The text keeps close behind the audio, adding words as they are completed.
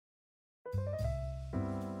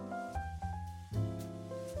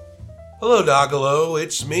Hello, Doggalo,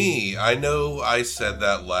 it's me. I know I said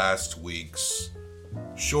that last week's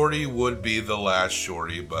Shorty would be the last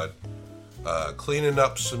Shorty, but cleaning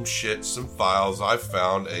up some shit, some files, I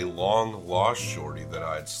found a long lost Shorty that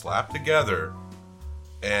I'd slapped together.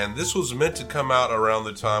 And this was meant to come out around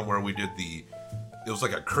the time where we did it was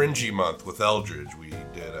like a cringy month with Eldridge. We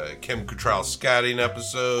did a Kim Cattrall scatting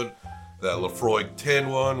episode, that Lefroy 10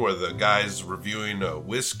 one, where the guy's reviewing a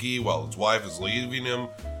whiskey while his wife is leaving him,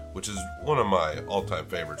 which is one of my all-time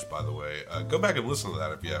favorites, by the way. Go back and listen to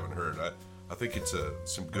that if you haven't heard. I think it's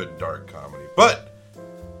some good dark comedy. But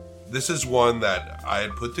this is one that I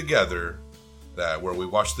had put together where we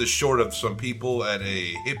watched this short of some people at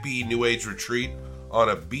a hippie New Age retreat on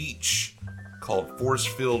a beach called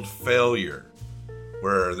Force-Filled Failure,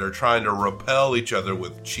 where they're trying to repel each other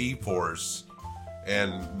with chi force,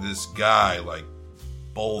 and this guy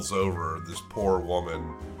bowls over this poor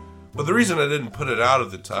woman. But the reason I didn't put it out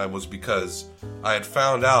at the time was because I had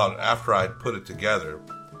found out after I had put it together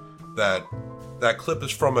that clip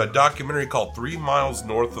is from a documentary called 3 Miles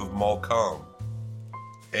North of Malcolm.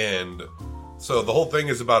 And so the whole thing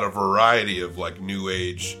is about a variety of New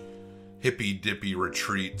Age hippie dippy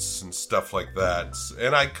retreats and stuff like that.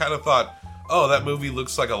 And I kind of thought, oh, that movie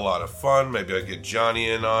looks like a lot of fun. Maybe I get Johnny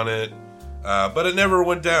in on it. But it never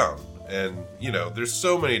went down. And, there's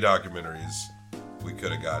so many documentaries we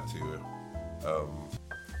could have got to.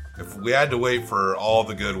 If we had to wait for all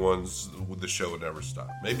the good ones, the show would never stop.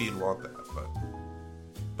 Maybe you'd want that,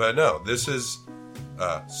 but no. This is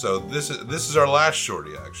this is our last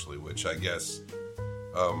Shorty, actually, which I guess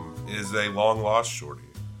is a long lost Shorty,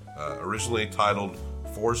 originally titled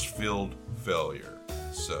Force-Filled Failure.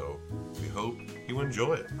 So we hope you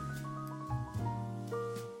enjoy it.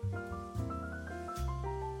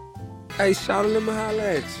 Hey, shout out, let me holler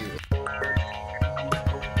at you.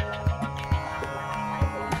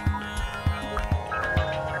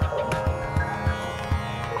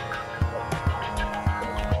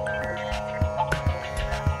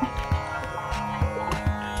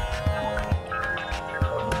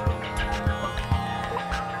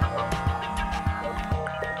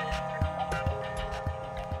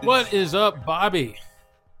 What is up, Bobby?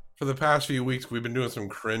 For the past few weeks, we've been doing some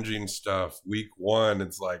cringing stuff. Week 1,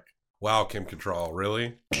 it's like, wow, Kim Cattrall,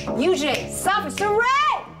 really? UJ, stop it,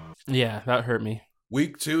 Red! Yeah, that hurt me.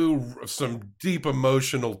 Week 2, some deep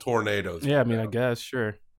emotional tornadoes. Yeah, I mean, I guess,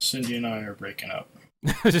 sure. Cindy and I are breaking up.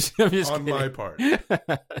 I'm just on my part.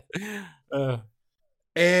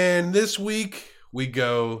 And this week, we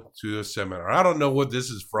go to a seminar. I don't know what this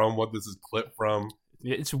is from, what this is clipped from.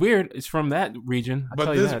 It's weird. It's from that region.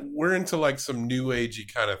 But we're into some new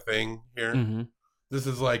agey kind of thing here. Mm-hmm. This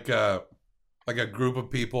is like a group of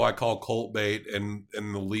people I call cult bait, and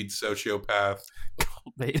the lead sociopath.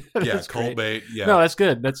 Cult bait. Yeah, cult bait. Yeah. No, that's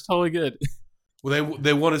good. That's totally good. Well,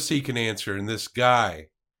 they want to seek an answer, and this guy,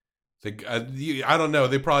 I don't know.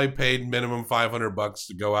 They probably paid minimum $500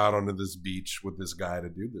 to go out onto this beach with this guy to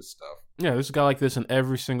do this stuff. Yeah, there's a guy like this in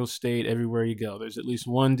every single state, everywhere you go. There's at least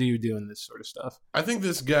one dude doing this sort of stuff. I think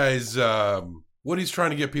this guy's what he's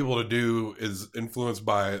trying to get people to do is influenced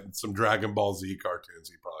by some Dragon Ball Z cartoons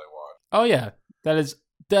he probably watched. Oh yeah, that is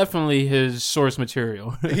definitely his source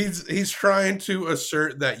material. He's trying to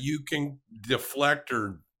assert that you can deflect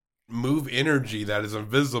or move energy that is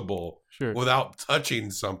invisible without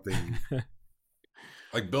touching something.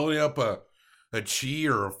 Like building up a chi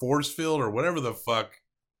or a force field or whatever the fuck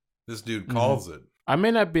this dude calls it. I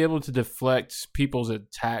may not be able to deflect people's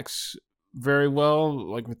attacks very well,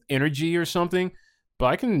 like with energy or something, but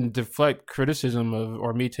I can deflect criticism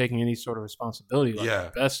or me taking any sort of responsibility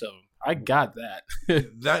the best of them. I got that.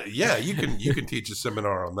 You can teach a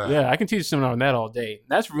seminar on that. Yeah, I can teach a seminar on that all day.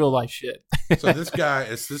 That's real life shit. So this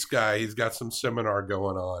guy, he's got some seminar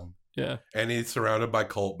going on. Yeah. And he's surrounded by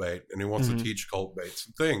cult bait, and he wants to teach cult bait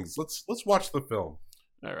some things. Let's watch the film.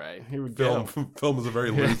 All right, here we go. Film is a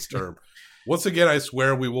very loose term. Once again, I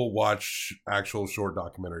swear we will watch actual short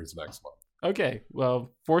documentaries next month. Okay,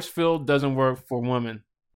 well, force field doesn't work for women.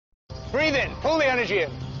 Breathe in, pull the energy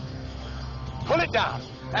in. Pull it down,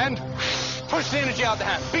 and push the energy out the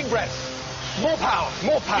hand. Big breath. More power,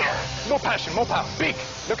 more passion, more power. Big.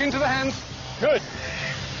 Look into the hands. Good.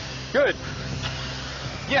 Good.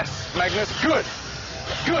 Yes, Magnus, good.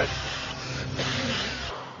 Good.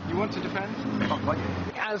 You want to defend?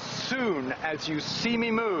 As soon as you see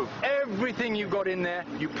me move, everything you got in there,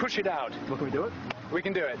 you push it out. Well, can we do it? We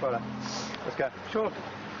can do it. All right. Let's go. Sure.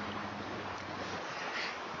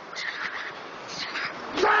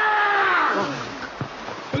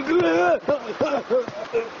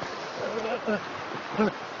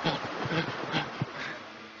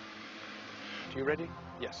 Do You ready?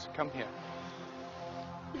 Yes, come here.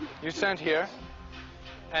 You stand here,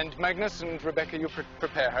 and Magnus and Rebecca, you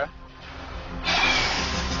prepare her.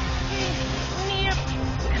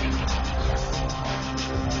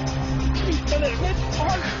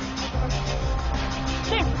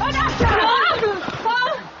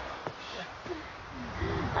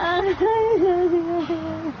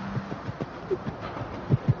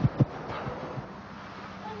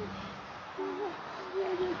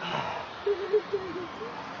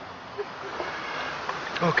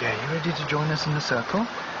 Okay, you ready to join us in the circle?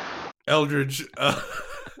 Eldridge,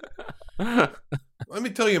 let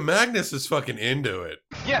me tell you, Magnus is fucking into it.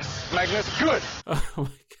 Yes, Magnus, good. Oh my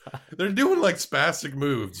god. They're doing like spastic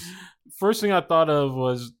moves. First thing I thought of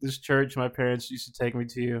was this church my parents used to take me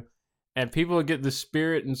to, and people would get the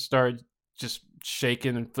spirit and start just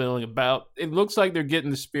shaking and feeling about. It looks like they're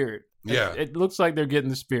getting the spirit. Yeah. It looks like they're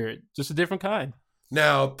getting the spirit, just a different kind.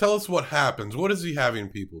 Now, tell us what happens. What is he having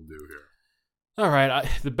people do here? All right,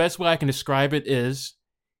 the best way I can describe it is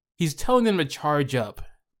he's telling them to charge up,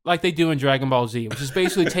 like they do in Dragon Ball Z, which is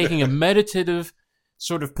basically taking a meditative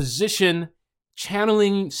sort of position,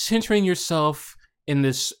 channeling, centering yourself in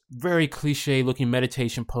this very cliche-looking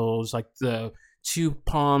meditation pose, like the two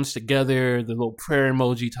palms together, the little prayer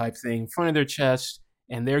emoji type thing in front of their chest,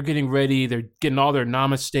 and they're getting ready. They're getting all their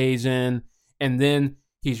namastes in, and then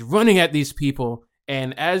he's running at these people.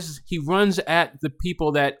 And as he runs at the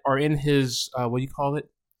people that are in his, what do you call it?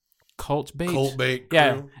 Cult bait? Cult bait crew?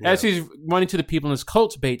 Yeah. As he's running to the people in his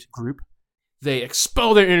cult bait group, they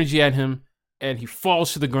expel their energy at him, and he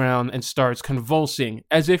falls to the ground and starts convulsing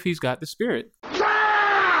as if he's got the spirit.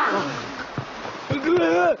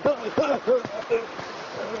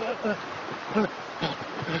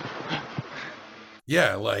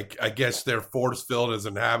 Yeah, like, I guess their force field has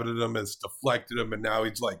inhabited him, has deflected him, and now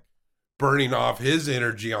he's like burning off his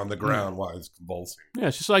energy on the ground while he's convulsing. Yeah,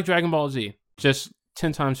 it's just like Dragon Ball Z, just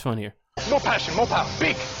 10 times funnier. More passion, more power.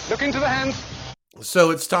 Big. Look into the hands.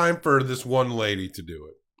 So it's time for this one lady to do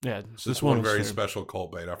it. Yeah, This one very special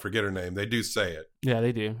cult bait. I forget her name. They do say it. Yeah,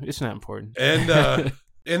 they do. It's not important. And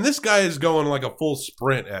and this guy is going like a full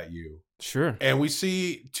sprint at you. Sure. And we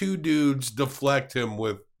see two dudes deflect him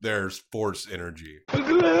with their force energy.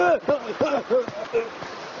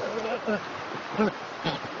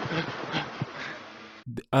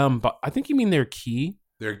 But I think you mean their key.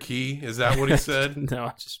 Their key? Is that what he said? No,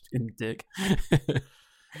 I just been dick.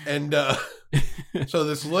 And so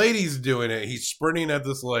this lady's doing it. He's sprinting at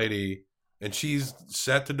this lady, and she's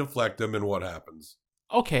set to deflect him. And what happens?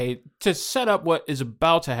 Okay, to set up what is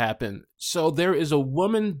about to happen. So there is a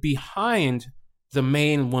woman behind the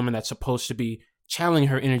main woman that's supposed to be channeling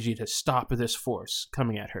her energy to stop this force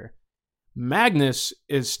coming at her. Magnus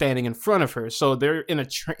is standing in front of her, so they're in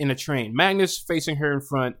a train. Magnus facing her in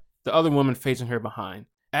front, the other woman facing her behind.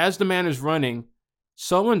 As the man is running,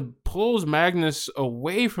 someone pulls Magnus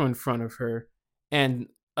away from in front of her, and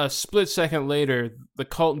a split second later, the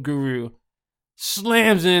cult guru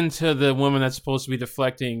slams into the woman that's supposed to be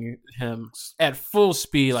deflecting him at full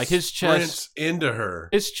speed. Like his chest Sprints into her.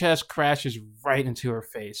 His chest crashes right into her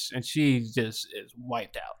face, and she just is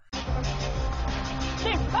wiped out.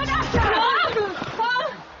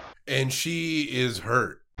 And she is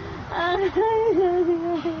hurt.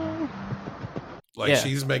 Like, Yeah.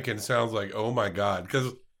 she's making sounds like, oh my God.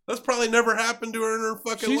 Because that's probably never happened to her in her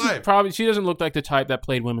fucking life. She doesn't look like the type that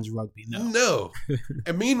played women's rugby. No.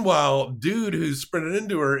 And meanwhile, dude who's sprinted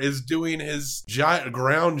into her is doing his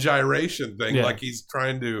ground gyration thing. Yeah. Like he's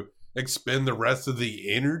trying to expend the rest of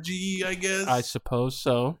the energy, I guess. I suppose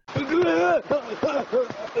so.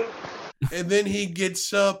 And then he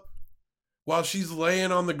gets up while she's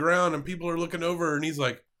laying on the ground and people are looking over her, and he's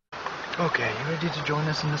like, Okay, you ready to join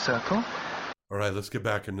us in the circle? all right, let's get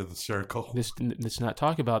back into the circle. Let's not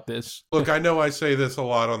talk about this. Look, I know I say this a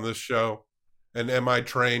lot on this show. And am I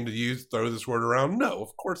trained to throw this word around? No,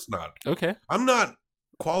 of course not. Okay. I'm not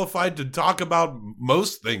qualified to talk about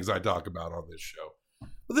most things I talk about on this show.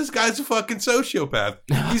 But this guy's a fucking sociopath.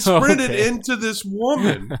 He sprinted Okay. into this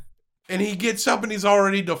woman, and he gets up and he's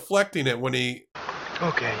already deflecting it when he...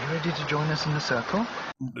 Okay, you ready to join us in the circle?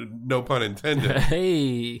 No pun intended.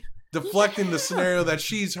 Hey. Deflecting the scenario that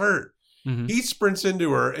she's hurt. Mhm. He sprints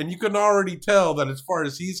into her, and you can already tell that as far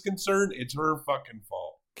as he's concerned, it's her fucking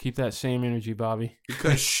fault. Keep that same energy, Bobby.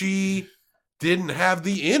 Because she didn't have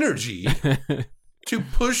the energy to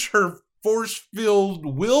push her force-filled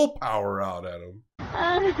willpower out at him.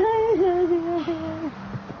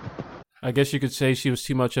 I guess you could say she was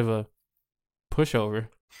too much of a pushover.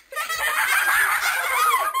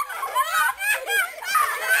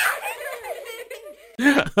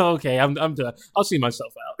 Okay, I'm done. I'll see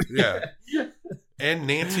myself out. Yeah. And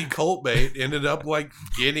Nancy Coltbait ended up like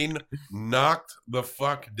getting knocked the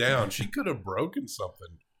fuck down. She could have broken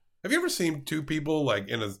something. Have you ever seen two people like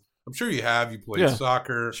in a? I'm sure you have. You played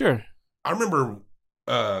soccer. Sure. I remember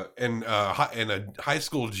in a high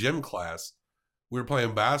school gym class, we were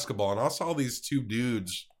playing basketball, and I saw these two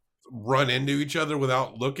dudes run into each other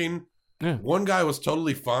without looking. Yeah. One guy was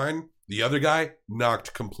totally fine. The other guy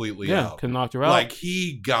knocked completely out. Could have knocked her out. Like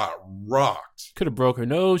he got rocked. Could have broke her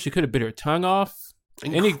nose. She could have bit her tongue off.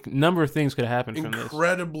 Any number of things could have happened from this.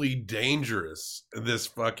 Incredibly dangerous, this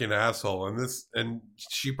fucking asshole. And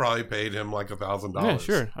she probably paid him like $1,000. Yeah,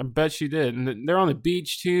 sure. I bet she did. And they're on the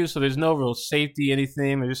beach too, so there's no real safety,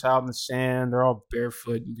 anything. They're just out in the sand. They're all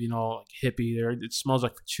barefoot, like hippie. It smells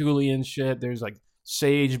like patchouli and shit. There's like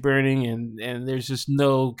sage burning, and there's just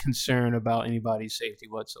no concern about anybody's safety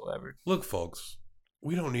whatsoever. Look, folks,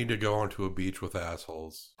 we don't need to go onto a beach with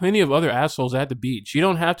assholes. Plenty of other assholes at the beach. You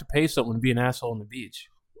don't have to pay someone to be an asshole on the beach.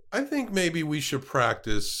 I think maybe we should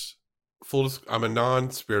practice I'm a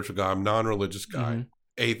non-spiritual guy. I'm a non-religious guy.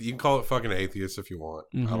 You can call it fucking atheist if you want.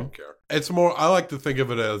 I don't care. It's more, I like to think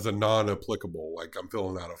of it as a non-applicable, like I'm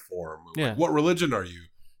filling out a form. Like, what religion are you?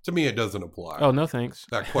 To me, it doesn't apply. Oh, no thanks.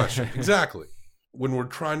 That question. Exactly. When we're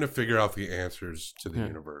trying to figure out the answers to the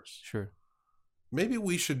universe. Sure. Maybe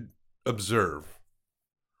we should observe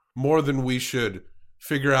more than we should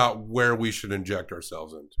figure out where we should inject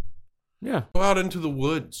ourselves into. Yeah. Go out into the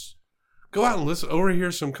woods. Go out and listen,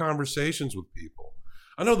 overhear some conversations with people.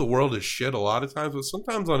 I know the world is shit a lot of times, but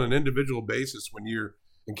sometimes on an individual basis, when you're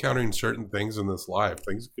encountering certain things in this life,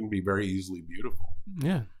 things can be very easily beautiful.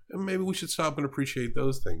 Yeah. And maybe we should stop and appreciate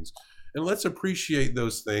those things. And let's appreciate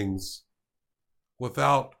those things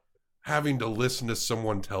without having to listen to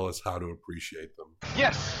someone tell us how to appreciate them.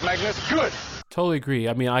 Yes, Magnus, good. Totally agree.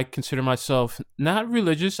 I mean, I consider myself not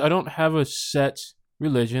religious. I don't have a set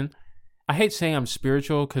religion. I hate saying I'm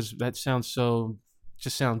spiritual because that sounds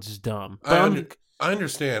dumb. But I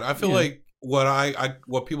understand. I feel like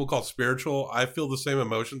what people call spiritual, I feel the same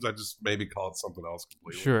emotions. I just maybe call it something else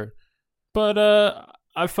completely. Sure. But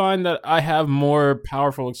I find that I have more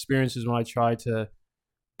powerful experiences when I try to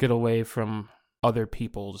get away from other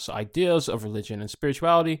people's ideas of religion and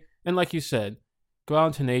spirituality. And like you said, go out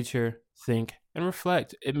into nature, think, and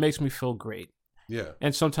reflect. It makes me feel great. Yeah.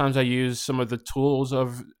 And sometimes I use some of the tools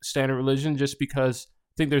of standard religion just because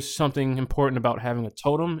I think there's something important about having a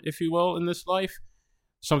totem, if you will, in this life.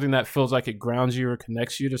 Something that feels like it grounds you or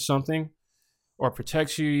connects you to something or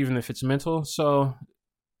protects you, even if it's mental. So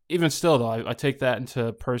even still, though, I take that into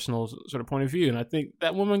a personal sort of point of view. And I think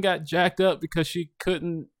that woman got jacked up because she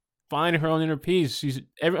couldn't find her own inner peace.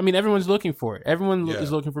 Everyone's looking for it. Everyone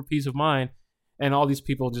is looking for peace of mind. And all these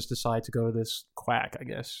people just decide to go to this quack, I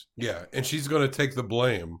guess. Yeah, and she's going to take the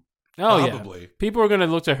blame. Oh, probably. Yeah. People are going to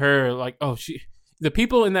look to her like, the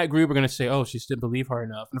people in that group are going to say, oh, she didn't believe her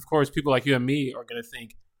enough. And of course, people like you and me are going to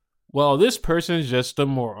think, well, this person's just a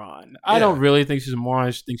moron. I don't really think she's a moron. I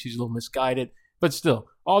just think she's a little misguided. But still,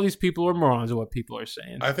 all these people are morons of what people are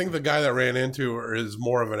saying. I think the guy that ran into her is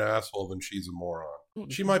more of an asshole than she's a moron.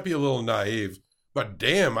 She might be a little naive. But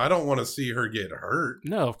damn, I don't want to see her get hurt.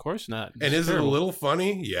 No, of course not. And is it a little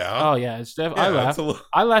funny? Yeah. Oh, yeah. It's definitely. I laughed.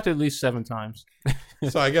 I laughed at least 7 times.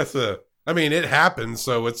 So I guess, it happens,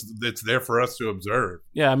 so it's there for us to observe.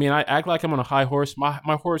 Yeah, I act like I'm on a high horse. My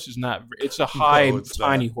horse is not. It's a high,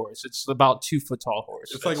 tiny horse. It's about 2 foot tall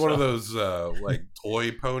horse. It's like one of those like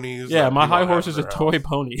toy ponies. Yeah, my high horse is a toy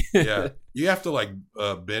pony. Yeah, you have to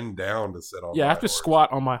bend down to sit on. Yeah, I have to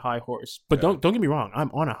squat on my high horse. But don't get me wrong,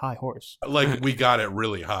 I'm on a high horse. Like we got it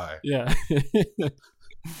really high. Yeah.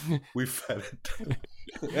 We fed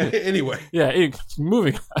it. Anyway. Yeah,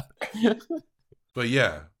 moving on. But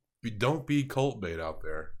yeah. Don't be cult bait out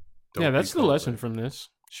there. That's the lesson from this.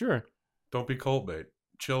 Sure. Don't be cult bait.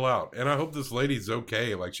 Chill out. And I hope this lady's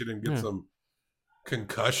okay. Like she didn't get some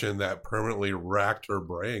concussion that permanently racked her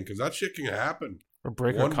brain. Because that shit can happen. Or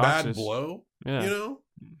break one her coccyx. Bad blow. Yeah.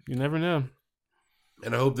 You never know.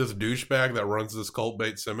 And I hope this douchebag that runs this cult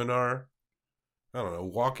bait seminar, I don't know,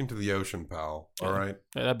 walk into the ocean, pal. All right?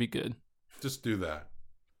 Yeah, that'd be good. Just do that.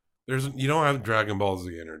 You don't have Dragon Ball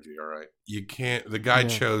Z energy, all right? You can't. The guy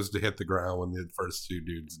chose to hit the ground when the first 2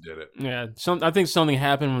 dudes did it. Yeah, I think something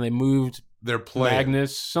happened when they moved. They're playing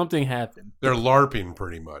Magnus. Something happened. They're LARPing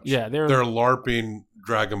pretty much. Yeah, they're LARPing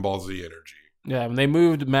Dragon Ball Z energy. Yeah, when they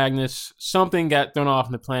moved Magnus, something got thrown off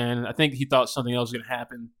in the plan. I think he thought something else was going to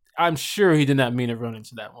happen. I'm sure he did not mean to run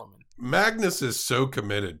into that woman. Magnus is so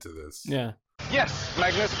committed to this. Yeah. Yes,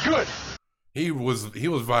 Magnus, good. He was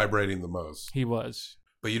vibrating the most. He was.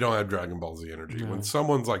 But you don't have Dragon Ball Z energy. No. When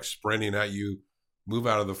someone's like sprinting at you, move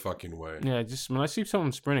out of the fucking way. Yeah, just when I see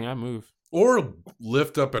someone sprinting, I move. Or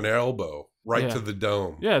lift up an elbow right to the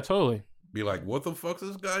dome. Yeah, totally. Be like, what the fuck's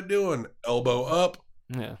this guy doing? Elbow up.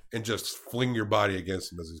 Yeah. And just fling your body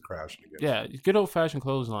against him as he's crashing against you. Good old-fashioned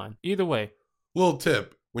clothesline. Either way. Little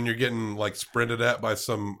tip. When you're getting, like, sprinted at by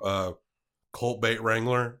some cult bait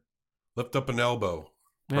wrangler, lift up an elbow.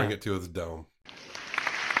 Bring it to his dome.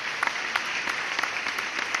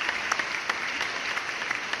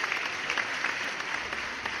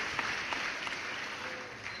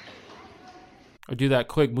 Or do that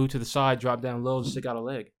quick move to the side, drop down low, and stick out a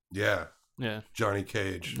leg. Yeah. Yeah. Johnny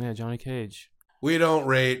Cage. Yeah, Johnny Cage. We don't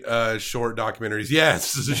rate short documentaries.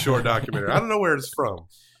 Yes, this is a short documentary. I don't know where it's from.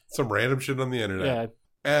 Some random shit on the internet.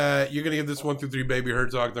 Yeah. You're going to give this 1 through 3 Baby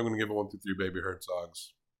Herzogs. I'm going to give it 1 through 3 Baby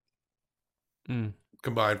Herzogs.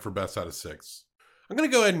 Combined for best out of 6. I'm going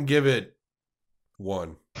to go ahead and give it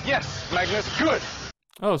 1. Yes, Magnus, good.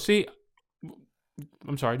 Oh, see,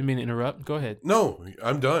 I'm sorry, didn't mean to interrupt. Go ahead. No,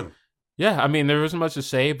 I'm done. Yeah, I mean, there wasn't much to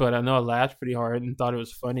say, but I know I laughed pretty hard and thought it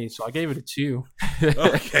was funny, so I gave it a 2.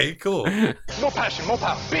 Okay, cool. More passion, more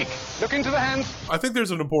power. Big. Look into the hands. I think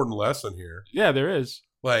there's an important lesson here. Yeah, there is.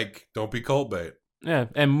 Like, don't be cult bait. Yeah,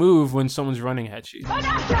 and move when someone's running at you.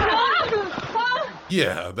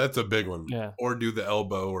 Yeah, that's a big one. Yeah. Or do the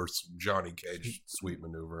elbow or Johnny Cage sweep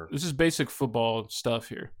maneuver. This is basic football stuff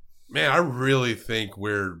here. Man, I really think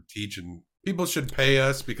we're teaching... People should pay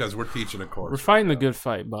us because we're teaching a course. We're fighting the good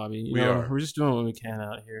fight, Bobby. We are. We're just doing what we can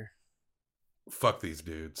out here. Fuck these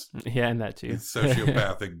dudes. Yeah, and that too. These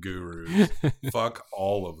sociopathic gurus. Fuck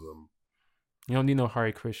all of them. You don't need no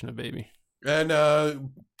Hare Krishna, baby. And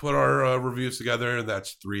put our reviews together, and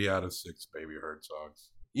that's 3 out of 6 Baby Herzogs.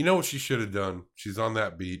 You know what she should have done? She's on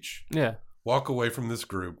that beach. Yeah. Walk away from this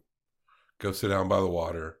group. Go sit down by the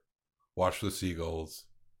water. Watch the seagulls.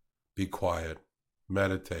 Be quiet.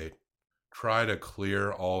 Meditate. Try to clear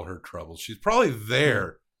all her troubles. She's probably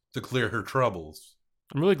there to clear her troubles.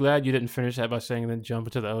 I'm really glad you didn't finish that by saying then jump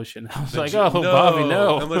into the ocean. I was like, Bobby,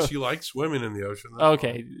 no. Unless you like swimming in the ocean.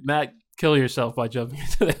 Okay, Matt, kill yourself by jumping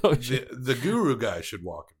into the ocean. The guru guy should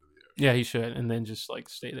walk into the ocean. Yeah, he should. And then just like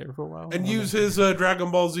stay there for a while. And use his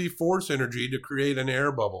Dragon Ball Z Force energy to create an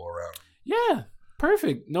air bubble around him. Yeah,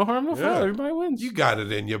 perfect. No harm, no foul. Everybody wins. You got it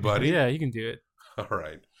in you, buddy. Yeah, you can do it. All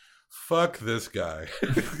right. Fuck this guy.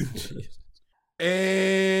 And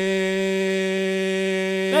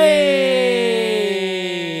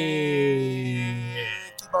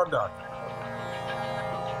keep on talking.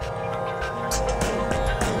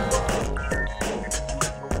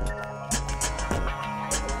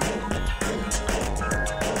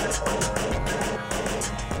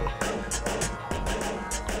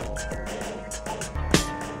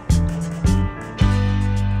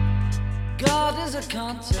 God is a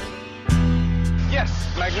concept. Yes,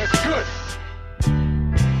 Magnus, good.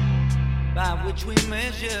 By which we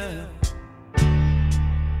measure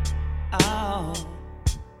our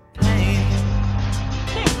pain.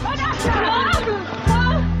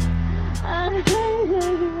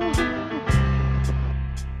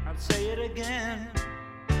 I'll say it again.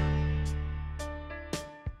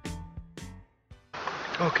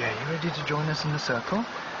 Okay, you ready to join us in the circle?